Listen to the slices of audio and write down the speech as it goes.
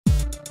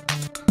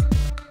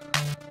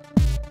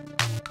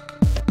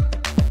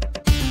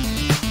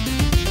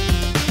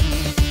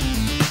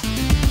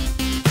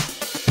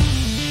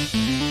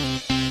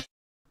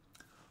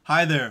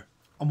Hi there,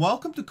 and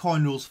welcome to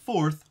Coinrule's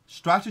fourth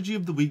Strategy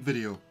of the Week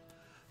video.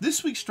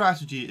 This week's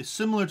strategy is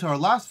similar to our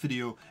last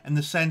video in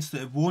the sense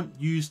that it won't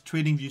use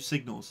TradingView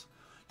signals.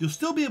 You'll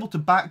still be able to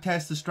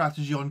backtest the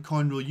strategy on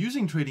Coinrule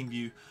using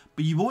TradingView,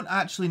 but you won't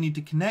actually need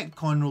to connect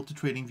Coinrule to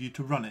TradingView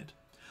to run it.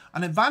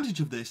 An advantage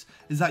of this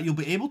is that you'll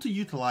be able to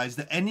utilize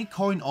the any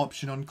coin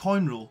option on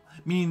Coinrule,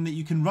 meaning that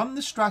you can run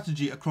the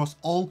strategy across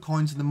all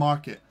coins in the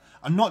market,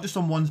 and not just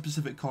on one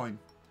specific coin.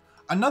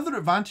 Another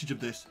advantage of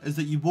this is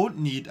that you won't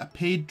need a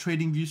paid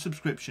TradingView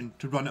subscription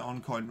to run it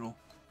on Coinrule.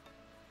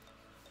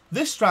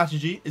 This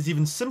strategy is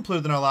even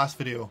simpler than our last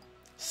video.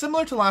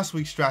 Similar to last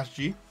week's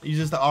strategy, it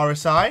uses the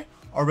RSI,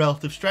 or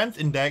Relative Strength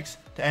Index,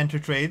 to enter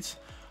trades.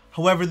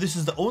 However, this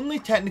is the only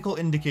technical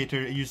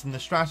indicator used in the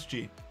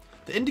strategy.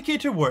 The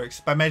indicator works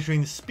by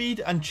measuring the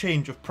speed and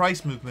change of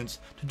price movements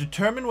to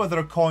determine whether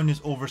a coin is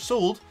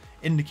oversold,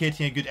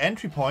 indicating a good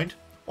entry point,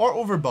 or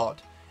overbought,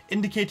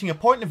 indicating a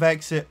point of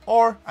exit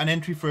or an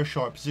entry for a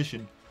short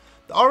position.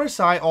 The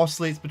RSI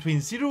oscillates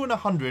between 0 and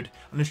 100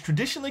 and is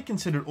traditionally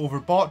considered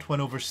overbought when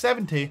over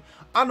 70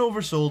 and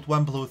oversold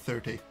when below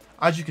 30,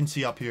 as you can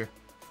see up here.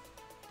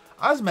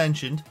 As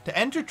mentioned, to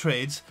enter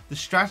trades, the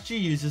strategy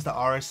uses the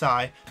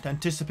RSI to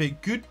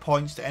anticipate good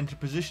points to enter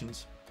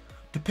positions.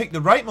 To pick the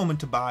right moment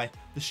to buy,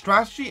 the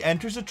strategy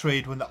enters a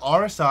trade when the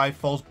RSI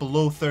falls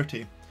below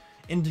 30,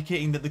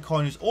 indicating that the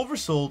coin is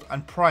oversold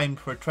and primed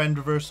for a trend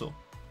reversal.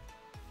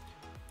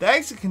 The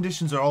exit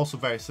conditions are also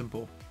very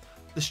simple.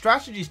 The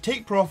strategy's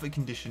take profit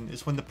condition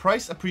is when the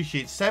price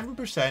appreciates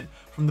 7%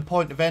 from the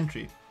point of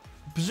entry.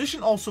 The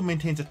position also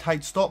maintains a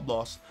tight stop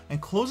loss and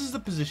closes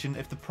the position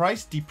if the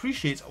price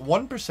depreciates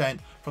 1%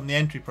 from the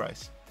entry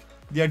price.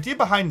 The idea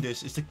behind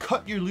this is to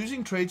cut your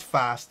losing trades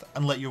fast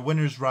and let your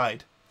winners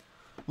ride.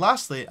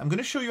 Lastly, I'm going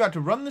to show you how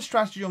to run the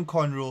strategy on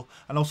Coinrule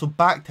and also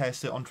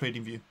backtest it on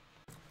TradingView.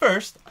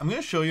 First, I'm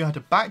going to show you how to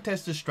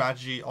backtest this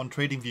strategy on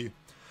TradingView.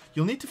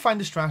 You'll need to find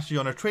the strategy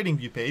on our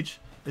TradingView page.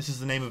 This is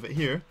the name of it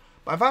here,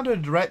 but I've added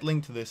a direct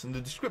link to this in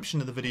the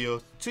description of the video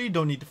so you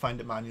don't need to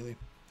find it manually.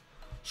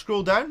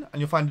 Scroll down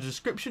and you'll find a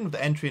description of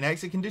the entry and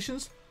exit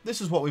conditions.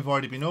 This is what we've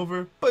already been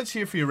over, but it's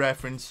here for your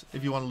reference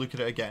if you want to look at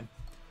it again.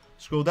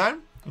 Scroll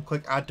down and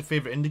click add to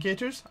favorite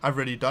indicators. I've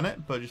already done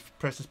it, but just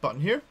press this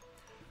button here.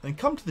 Then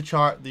come to the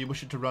chart that you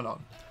wish it to run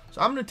on. So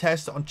I'm going to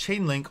test it on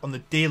Chainlink on the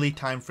daily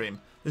time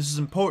frame. This is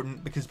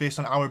important because based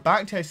on our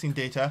backtesting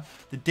data,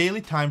 the daily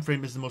time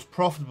frame is the most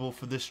profitable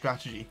for this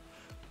strategy.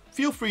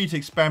 Feel free to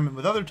experiment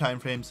with other time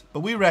frames,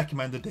 but we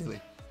recommend the daily.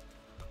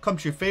 Come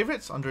to your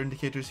favorites under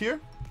indicators here.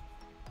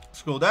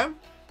 Scroll down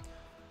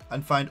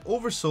and find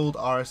Oversold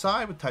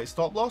RSI with tight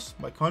stop loss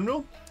by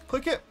Conrule.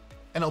 Click it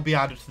and it'll be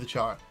added to the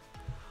chart.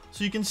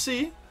 So you can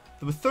see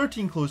that with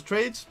 13 closed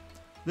trades,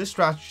 this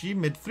strategy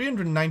made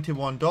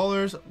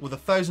 $391 with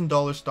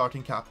 $1,000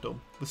 starting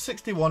capital, with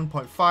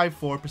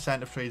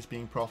 61.54% of trades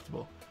being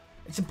profitable.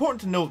 It's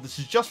important to note this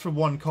is just for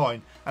one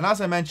coin, and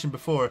as I mentioned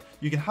before,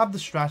 you can have the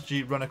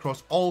strategy run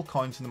across all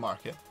coins in the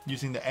market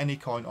using the any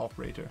coin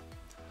operator.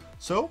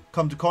 So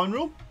come to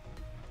Coinrule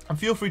and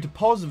feel free to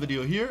pause the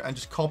video here and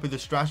just copy the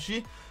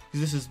strategy,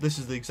 because this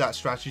is the exact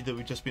strategy that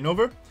we've just been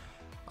over.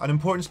 An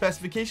important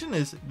specification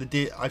is the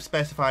date I've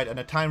specified in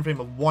a time frame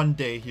of 1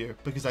 day here,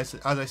 because as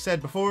I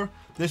said before,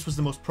 this was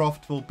the most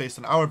profitable based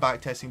on our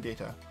backtesting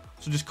data.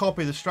 So just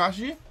copy the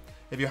strategy.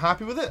 If you're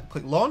happy with it,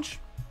 click launch,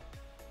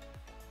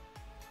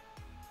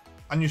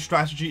 and your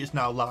strategy is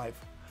now live.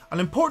 An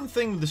important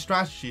thing with the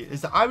strategy is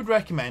that I would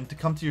recommend to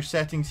come to your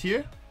settings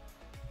here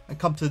and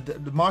come to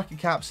the market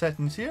cap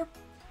settings here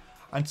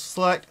and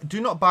select do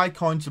not buy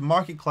coins with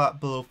market cap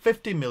below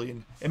 50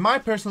 million. In my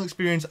personal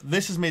experience,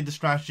 this has made the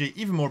strategy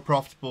even more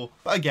profitable,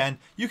 but again,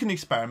 you can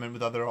experiment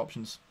with other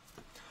options.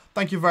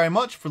 Thank you very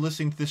much for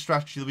listening to this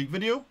Strategy of the Week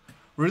video.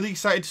 We're really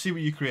excited to see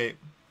what you create.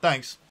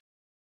 Thanks.